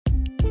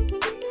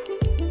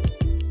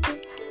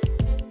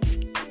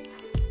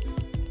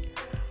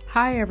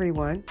Hi,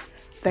 everyone.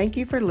 Thank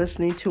you for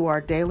listening to our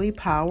Daily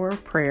Power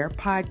of Prayer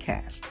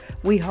podcast.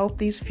 We hope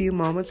these few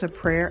moments of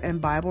prayer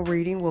and Bible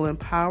reading will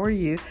empower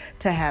you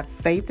to have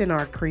faith in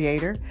our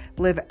Creator,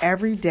 live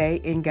every day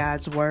in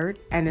God's Word,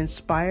 and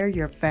inspire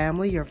your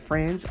family, your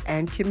friends,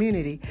 and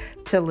community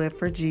to live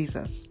for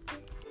Jesus.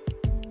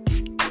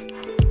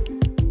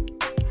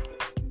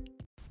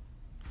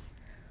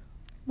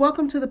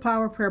 Welcome to the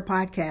Power Prayer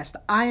Podcast.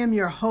 I am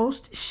your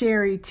host,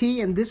 Sherry T.,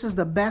 and this is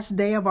the best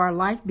day of our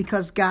life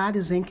because God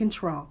is in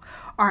control.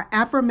 Our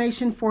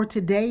affirmation for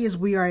today is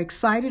we are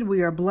excited,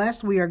 we are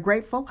blessed, we are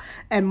grateful,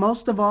 and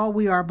most of all,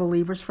 we are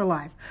believers for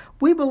life.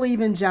 We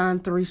believe in John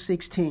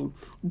 3:16.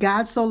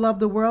 God so loved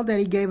the world that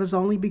he gave his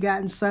only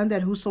begotten Son,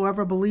 that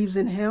whosoever believes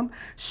in him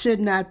should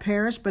not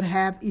perish but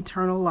have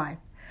eternal life.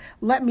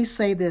 Let me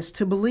say this,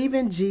 to believe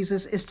in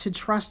Jesus is to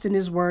trust in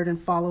his word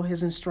and follow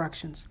his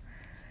instructions.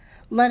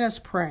 Let us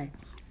pray.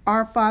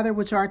 Our Father,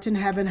 which art in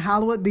heaven,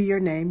 hallowed be your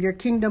name. Your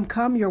kingdom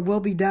come, your will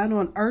be done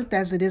on earth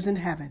as it is in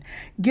heaven.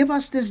 Give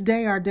us this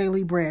day our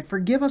daily bread.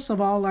 Forgive us of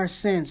all our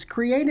sins.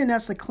 Create in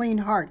us a clean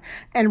heart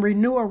and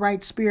renew a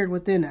right spirit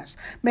within us.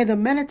 May the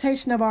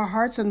meditation of our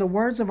hearts and the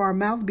words of our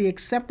mouth be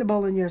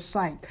acceptable in your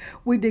sight.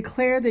 We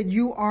declare that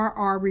you are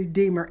our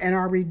Redeemer and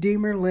our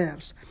Redeemer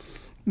lives.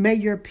 May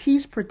your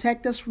peace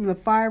protect us from the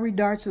fiery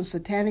darts and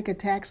satanic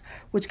attacks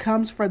which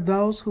comes for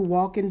those who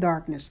walk in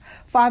darkness.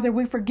 Father,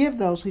 we forgive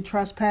those who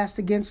trespass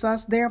against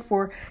us.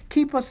 Therefore,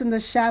 keep us in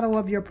the shadow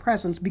of your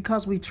presence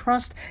because we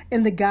trust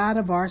in the God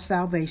of our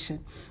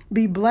salvation.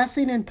 Be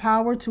blessing and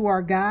power to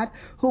our God,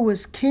 who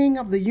is King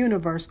of the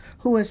universe,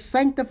 who has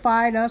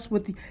sanctified us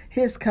with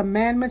his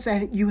commandments,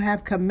 and you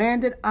have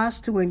commanded us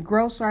to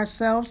engross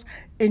ourselves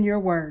in your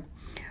word.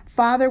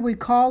 Father, we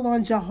call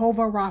on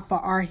Jehovah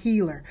Rapha, our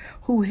healer,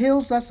 who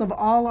heals us of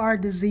all our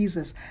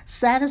diseases,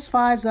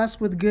 satisfies us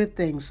with good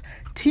things,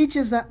 teach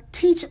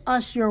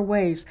us your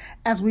ways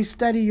as we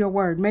study your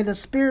word. May the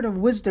spirit of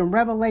wisdom,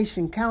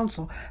 revelation,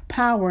 counsel,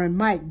 power, and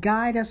might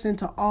guide us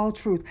into all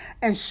truth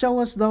and show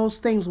us those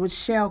things which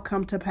shall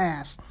come to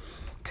pass.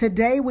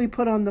 Today we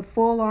put on the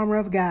full armor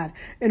of God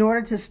in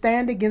order to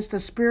stand against the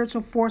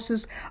spiritual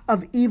forces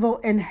of evil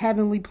in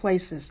heavenly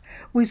places.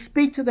 We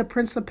speak to the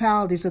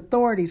principalities,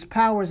 authorities,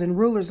 powers, and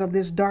rulers of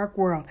this dark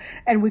world,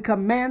 and we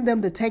command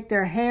them to take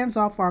their hands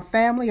off our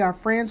family, our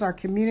friends, our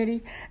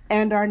community,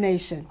 and our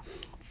nation.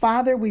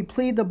 Father, we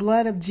plead the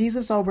blood of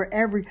Jesus over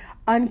every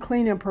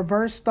unclean and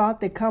perverse thought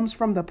that comes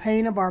from the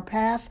pain of our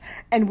past,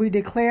 and we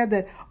declare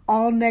that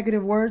all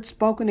negative words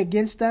spoken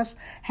against us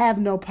have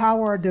no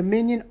power or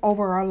dominion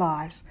over our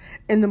lives.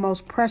 In the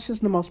most precious,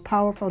 the most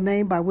powerful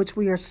name by which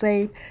we are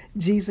saved,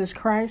 Jesus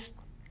Christ,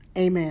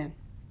 amen.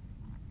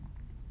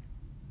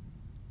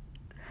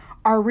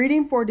 Our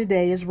reading for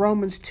today is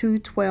Romans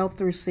 2:12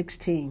 through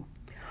 16.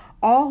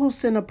 All who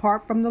sin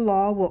apart from the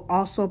law will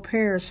also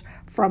perish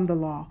from the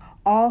law.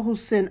 All who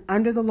sin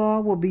under the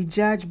law will be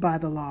judged by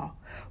the law.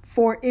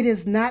 For it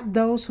is not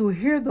those who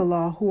hear the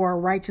law who are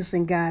righteous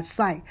in God's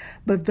sight,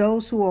 but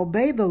those who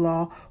obey the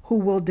law who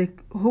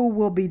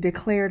will be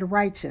declared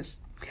righteous.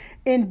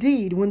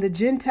 Indeed, when the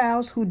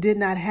Gentiles who did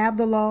not have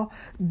the law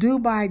do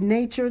by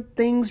nature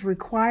things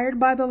required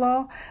by the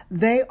law,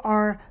 they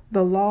are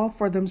the law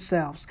for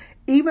themselves.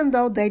 Even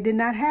though they did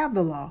not have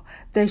the law,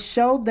 they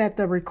showed that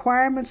the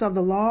requirements of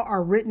the law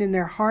are written in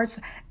their hearts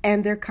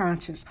and their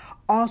conscience,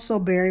 also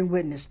bearing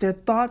witness, their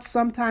thoughts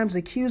sometimes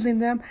accusing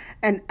them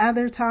and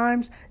other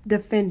times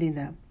defending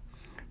them.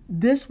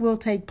 This will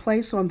take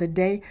place on the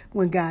day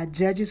when God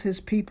judges his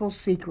people's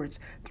secrets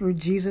through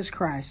Jesus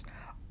Christ,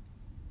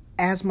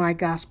 as my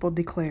gospel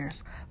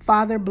declares.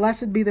 Father,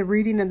 blessed be the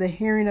reading and the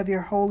hearing of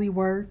your holy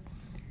word.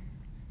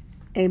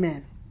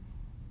 Amen.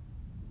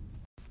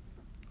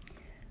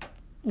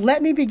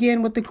 Let me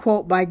begin with the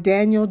quote by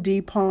Daniel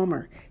D.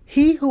 Palmer.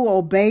 He who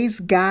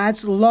obeys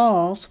God's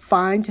laws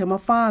finds him a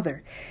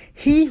father.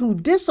 He who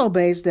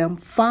disobeys them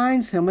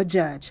finds him a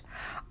judge.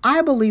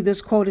 I believe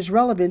this quote is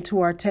relevant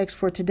to our text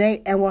for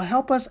today and will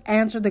help us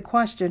answer the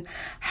question,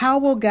 how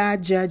will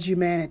God judge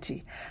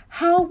humanity?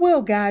 How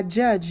will God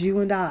judge you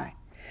and I?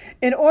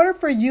 In order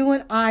for you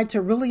and I to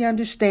really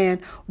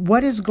understand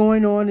what is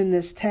going on in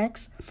this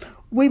text,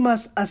 we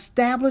must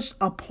establish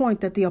a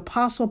point that the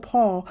Apostle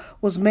Paul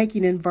was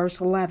making in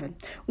verse 11,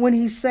 when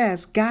he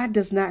says God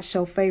does not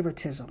show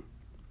favoritism.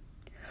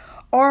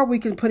 Or we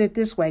can put it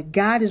this way,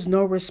 God is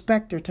no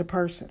respecter to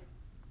person.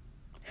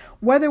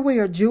 Whether we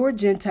are Jew or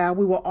Gentile,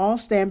 we will all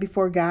stand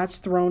before God's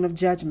throne of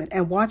judgment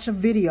and watch a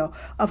video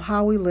of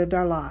how we lived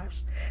our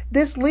lives.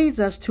 This leads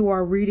us to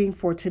our reading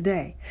for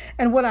today.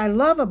 And what I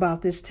love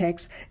about this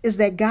text is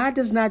that God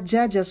does not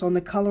judge us on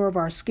the color of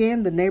our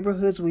skin, the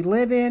neighborhoods we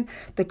live in,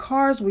 the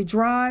cars we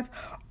drive,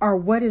 or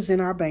what is in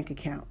our bank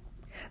account.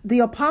 The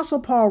Apostle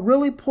Paul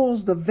really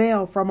pulls the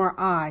veil from our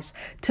eyes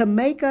to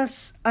make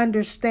us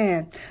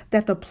understand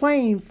that the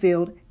playing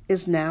field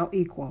is now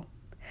equal.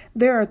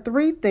 There are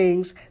three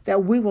things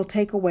that we will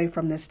take away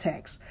from this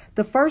text.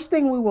 The first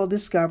thing we will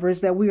discover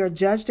is that we are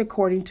judged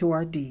according to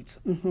our deeds.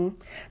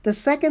 The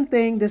second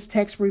thing this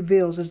text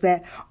reveals is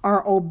that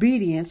our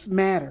obedience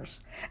matters.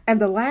 And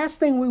the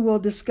last thing we will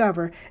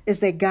discover is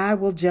that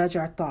God will judge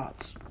our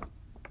thoughts.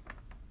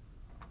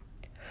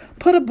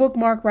 Put a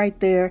bookmark right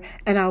there,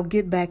 and I'll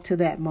get back to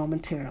that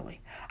momentarily.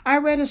 I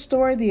read a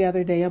story the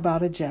other day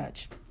about a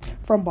judge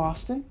from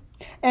Boston.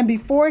 And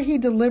before he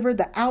delivered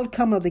the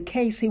outcome of the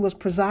case he was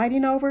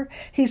presiding over,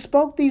 he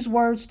spoke these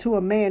words to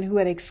a man who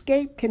had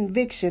escaped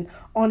conviction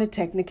on a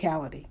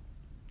technicality.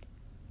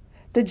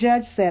 The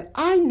judge said,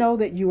 "I know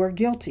that you are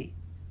guilty,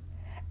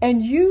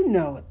 and you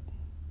know it.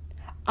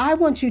 I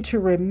want you to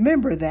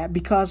remember that,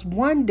 because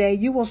one day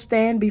you will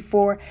stand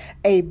before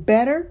a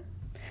better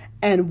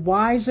and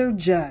wiser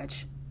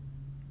judge,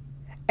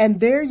 and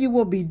there you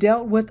will be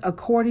dealt with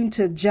according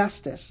to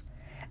justice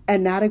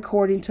and not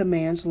according to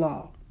man's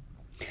law.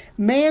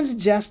 Man's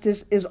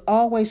justice is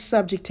always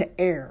subject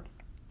to error,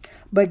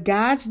 but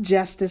God's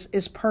justice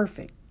is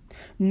perfect.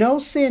 No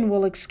sin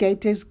will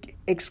escape his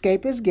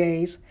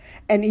gaze,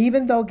 and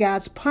even though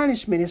God's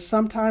punishment is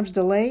sometimes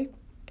delayed,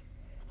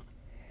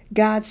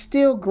 God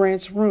still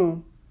grants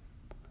room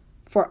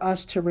for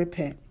us to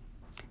repent.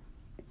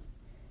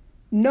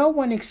 No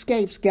one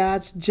escapes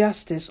God's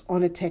justice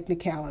on a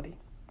technicality."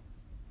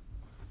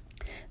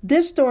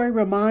 This story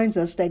reminds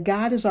us that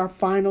God is our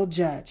final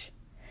judge.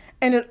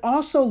 And it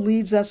also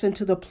leads us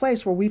into the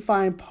place where we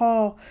find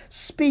Paul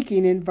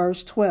speaking in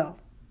verse 12.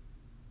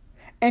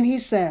 And he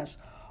says,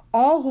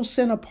 "All who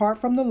sin apart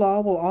from the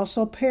law will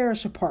also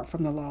perish apart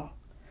from the law.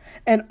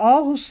 And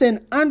all who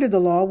sin under the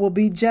law will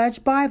be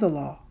judged by the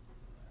law."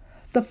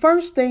 The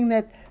first thing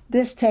that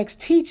this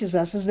text teaches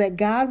us is that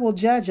God will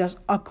judge us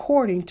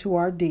according to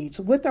our deeds,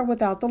 with or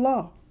without the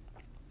law.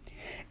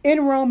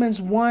 In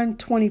Romans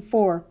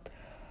 1:24,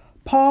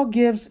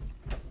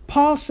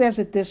 Paul says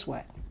it this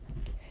way.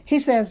 He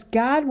says,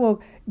 "God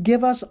will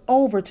give us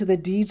over to the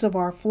deeds of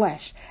our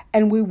flesh,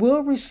 and we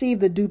will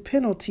receive the due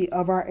penalty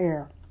of our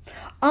error."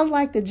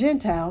 Unlike the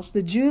Gentiles,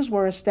 the Jews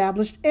were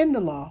established in the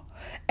law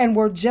and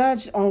were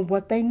judged on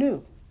what they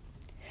knew.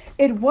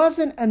 It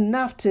wasn't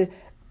enough to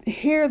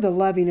hear the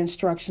loving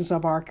instructions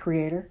of our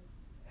Creator,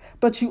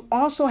 but you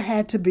also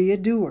had to be a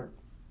doer.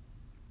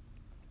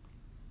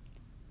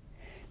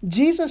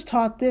 Jesus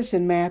taught this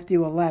in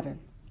Matthew 11,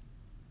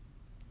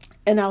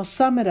 and I'll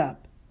sum it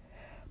up.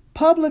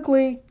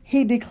 Publicly,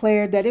 he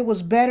declared that it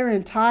was better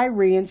in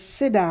Tyre and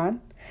Sidon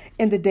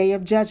in the day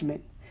of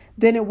judgment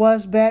than it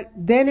was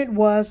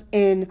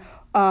in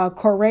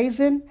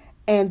Chorazin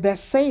and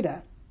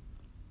Bethsaida.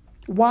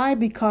 Why?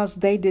 Because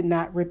they did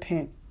not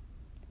repent.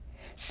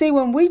 See,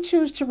 when we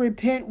choose to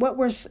repent,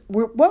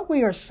 what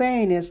we are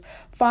saying is,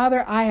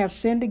 "Father, I have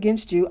sinned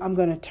against you. I'm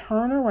going to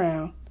turn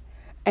around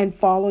and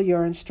follow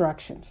your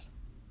instructions.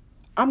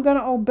 I'm going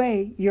to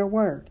obey your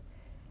word."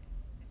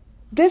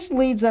 This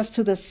leads us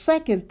to the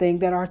second thing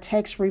that our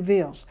text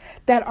reveals,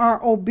 that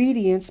our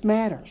obedience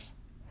matters.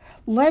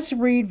 Let's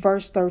read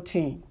verse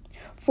 13.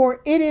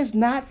 "For it is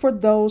not for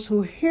those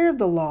who hear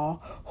the law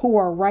who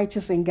are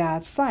righteous in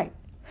God's sight,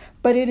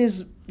 but it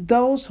is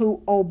those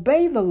who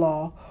obey the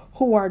law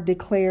who are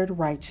declared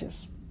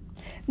righteous."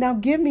 Now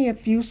give me a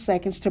few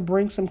seconds to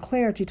bring some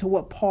clarity to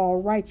what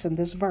Paul writes in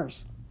this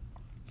verse.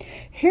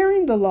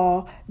 Hearing the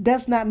law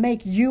does not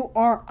make you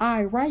or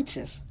I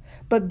righteous,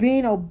 but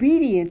being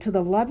obedient to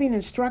the loving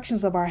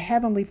instructions of our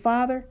Heavenly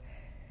Father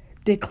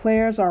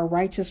declares our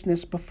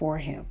righteousness before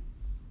Him.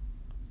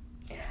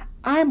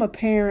 I'm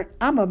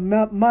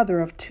a mother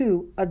of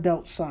 2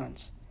 adult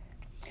sons.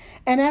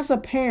 And as a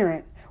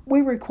parent,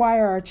 we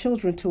require our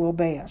children to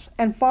obey us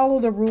and follow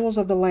the rules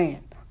of the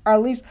land, or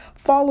at least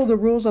follow the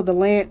rules of the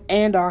land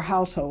and our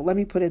household. Let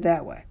me put it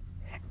that way.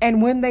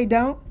 And when they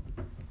don't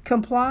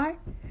comply,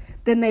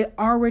 then they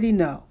already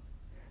know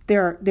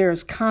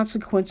there's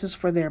consequences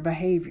for their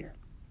behavior.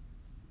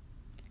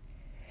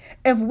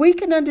 If we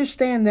can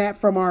understand that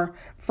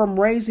from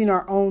raising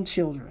our own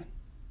children,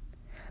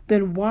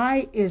 then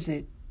why is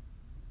it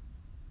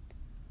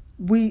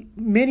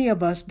many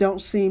of us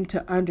don't seem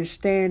to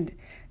understand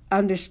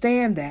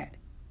that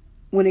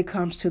when it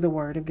comes to the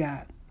Word of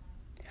God?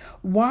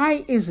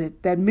 Why is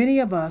it that many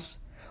of us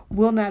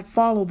will not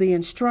follow the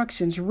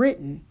instructions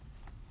written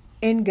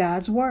in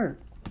God's Word?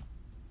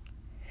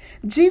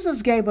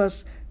 Jesus gave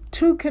us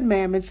 2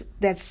 commandments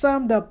that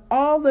summed up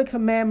all the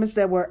commandments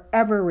that were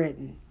ever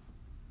written.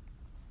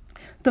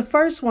 The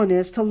first one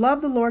is to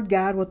love the Lord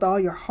God with all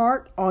your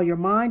heart, all your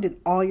mind, and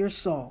all your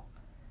soul.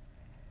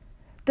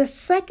 The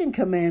second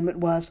commandment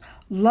was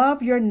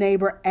love your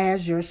neighbor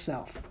as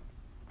yourself.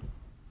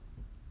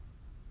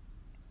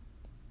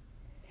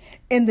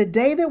 In the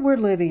day that we're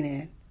living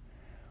in,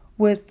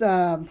 with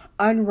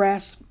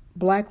unrest,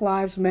 Black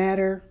Lives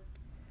Matter,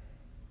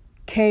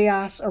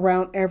 chaos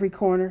around every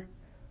corner,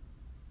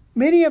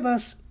 many of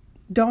us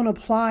don't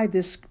apply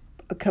this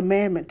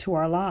commandment to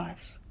our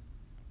lives.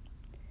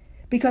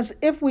 Because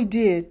if we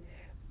did,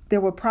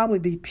 there would probably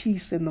be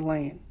peace in the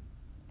land.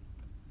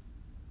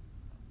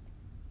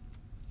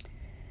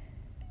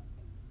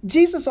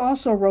 Jesus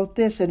also wrote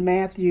this in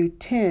Matthew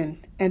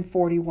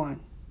 10:41.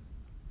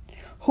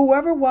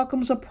 Whoever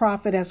welcomes a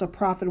prophet as a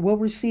prophet will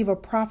receive a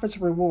prophet's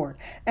reward,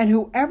 and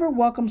whoever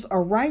welcomes a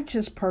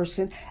righteous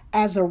person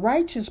as a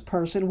righteous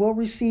person will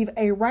receive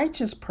a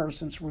righteous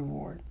person's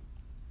reward.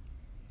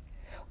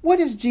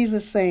 What is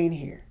Jesus saying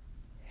here?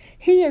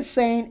 He is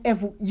saying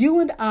if you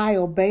and I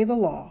obey the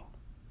law,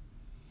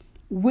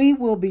 we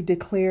will be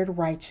declared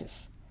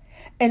righteous.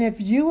 And if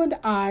you and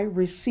I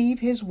receive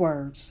his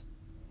words,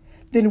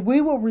 then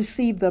we will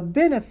receive the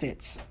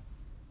benefits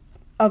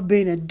of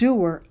being a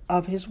doer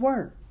of his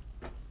word.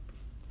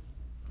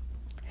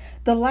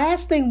 The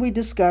last thing we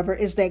discover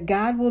is that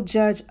God will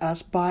judge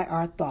us by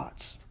our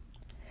thoughts.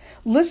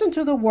 Listen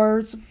to the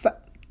words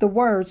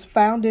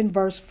found in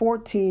verse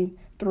 14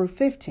 through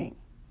 15.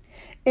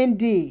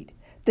 Indeed,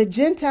 the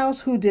Gentiles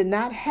who did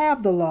not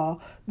have the law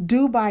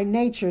do by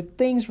nature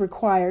things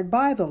required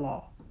by the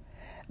law.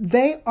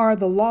 They are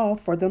the law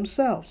for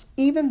themselves,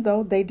 even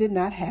though they did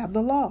not have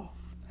the law.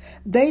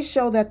 They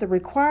show that the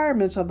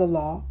requirements of the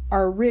law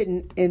are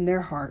written in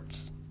their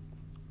hearts.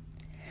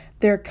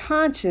 Their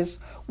conscience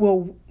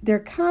will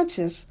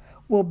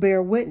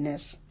bear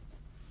witness,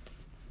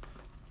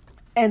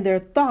 and their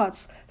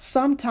thoughts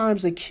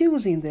sometimes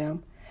accusing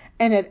them,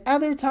 and at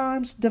other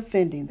times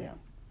defending them.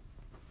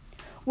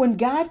 When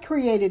God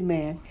created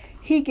man,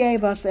 he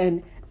gave us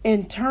an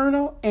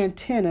internal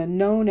antenna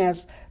known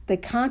as the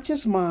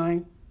conscious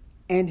mind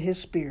and his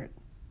spirit,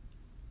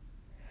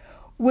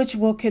 which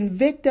will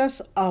convict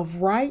us of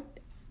right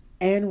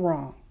and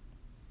wrong.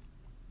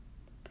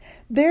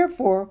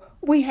 Therefore,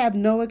 we have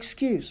no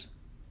excuse,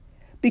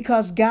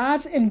 because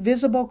God's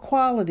invisible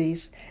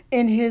qualities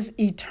in his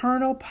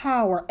eternal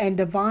power and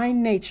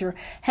divine nature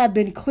have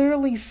been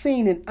clearly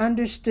seen and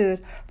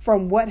understood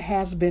from what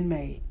has been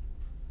made.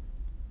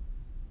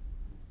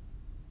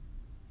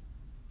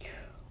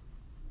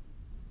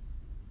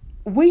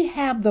 We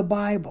have the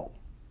Bible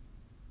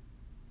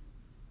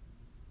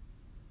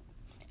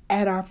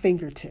at our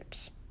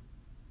fingertips.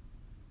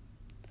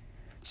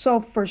 So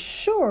for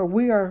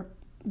sure,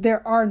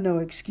 there are no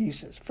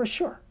excuses, for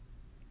sure.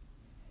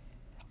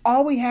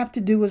 All we have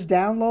to do is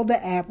download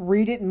the app,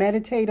 read it,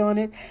 meditate on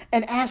it,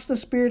 and ask the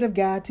Spirit of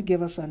God to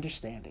give us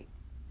understanding.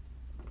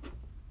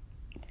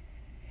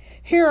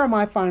 Here are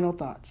my final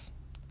thoughts.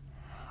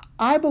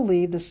 I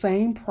believe the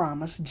same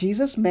promise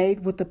Jesus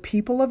made with the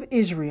people of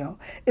Israel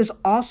is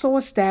also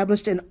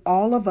established in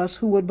all of us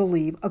who would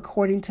believe,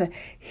 according to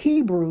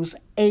Hebrews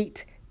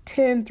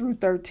 8:10 through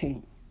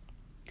 13.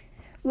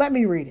 Let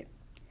me read it.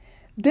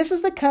 This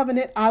is the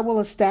covenant I will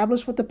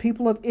establish with the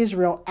people of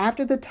Israel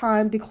after the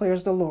time,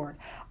 declares the Lord.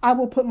 I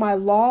will put my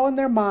law in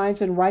their minds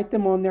and write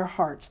them on their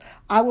hearts.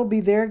 I will be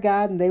their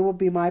God and they will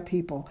be my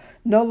people.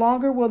 No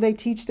longer will they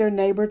teach their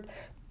neighbor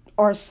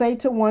or say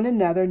to one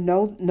another,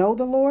 know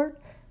the Lord,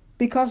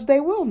 because they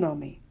will know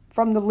me,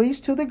 from the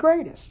least to the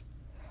greatest.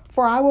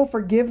 For I will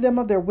forgive them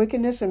of their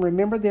wickedness and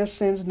remember their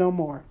sins no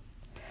more.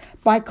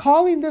 By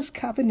calling this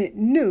covenant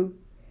new,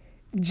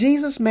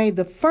 Jesus made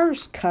the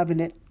first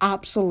covenant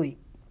obsolete.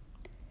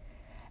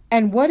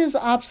 And what is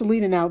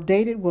obsolete and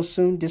outdated will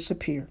soon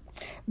disappear.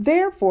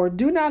 Therefore,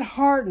 do not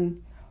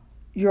harden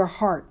your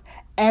heart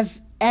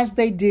as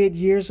they did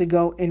years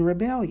ago in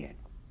rebellion.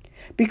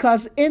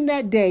 Because in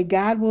that day,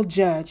 God will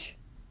judge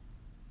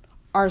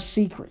our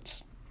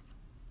secrets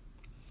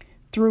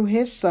through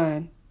his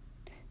Son,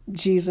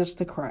 Jesus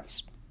the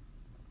Christ.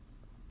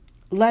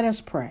 Let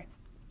us pray.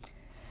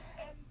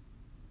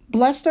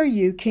 Blessed are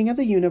you, King of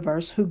the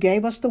universe, who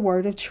gave us the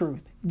word of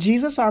truth.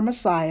 Jesus, our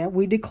Messiah,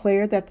 we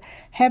declare that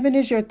heaven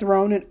is your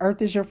throne and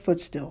earth is your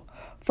footstool.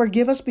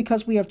 Forgive us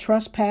because we have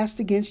trespassed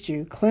against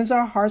you. Cleanse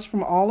our hearts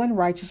from all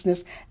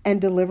unrighteousness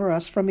and deliver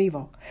us from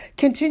evil.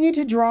 Continue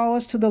to draw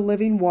us to the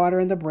living water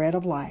and the bread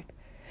of life.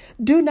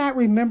 Do not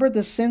remember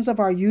the sins of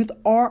our youth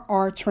or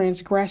our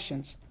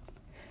transgressions.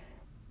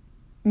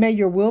 May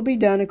your will be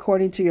done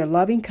according to your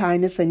loving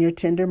kindness and your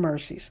tender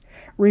mercies.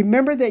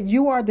 Remember that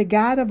you are the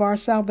God of our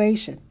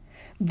salvation.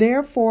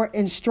 Therefore,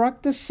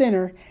 instruct the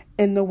sinner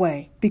in the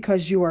way,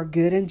 because you are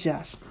good and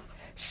just.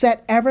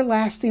 Set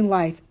everlasting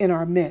life in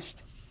our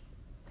midst.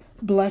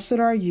 Blessed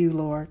are you,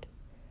 Lord,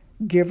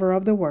 giver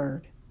of the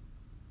word,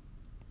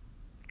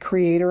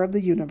 creator of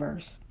the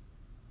universe.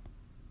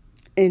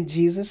 In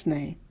Jesus'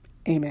 name,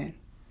 amen.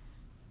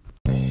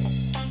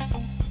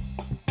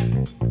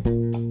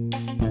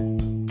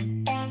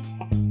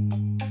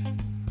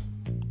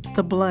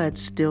 The blood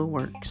still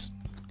works.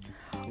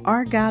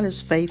 Our God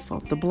is faithful.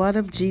 The blood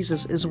of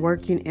Jesus is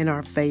working in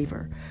our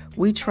favor.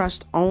 We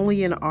trust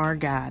only in our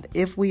God.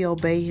 If we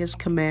obey his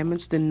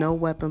commandments, then no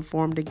weapon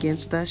formed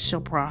against us shall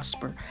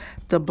prosper.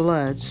 The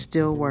blood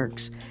still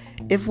works.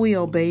 If we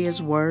obey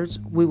his words,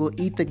 we will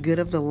eat the good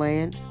of the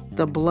land.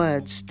 The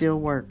blood still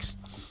works.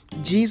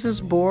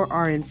 Jesus bore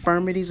our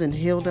infirmities and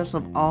healed us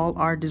of all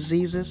our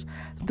diseases.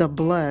 The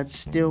blood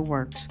still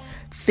works.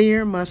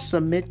 Fear must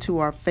submit to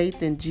our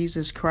faith in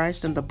Jesus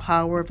Christ and the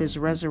power of his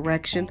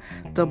resurrection.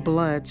 The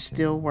blood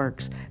still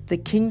works. The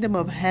kingdom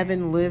of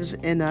heaven lives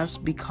in us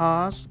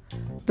because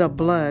the The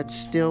blood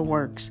still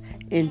works.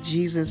 In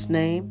Jesus'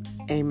 name,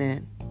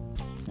 amen.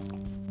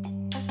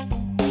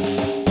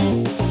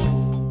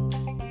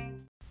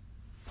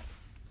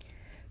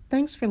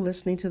 Thanks for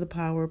listening to the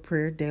Power of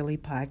Prayer Daily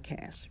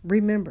Podcast.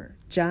 Remember,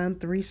 John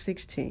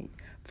 3:16,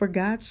 for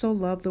God so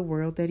loved the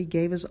world that he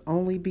gave his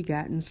only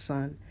begotten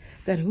Son,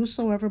 that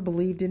whosoever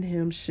believed in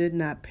him should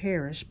not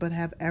perish but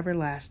have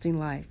everlasting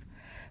life.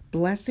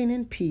 Blessing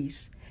and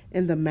peace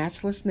in the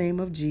matchless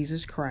name of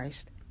Jesus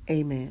Christ.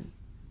 Amen.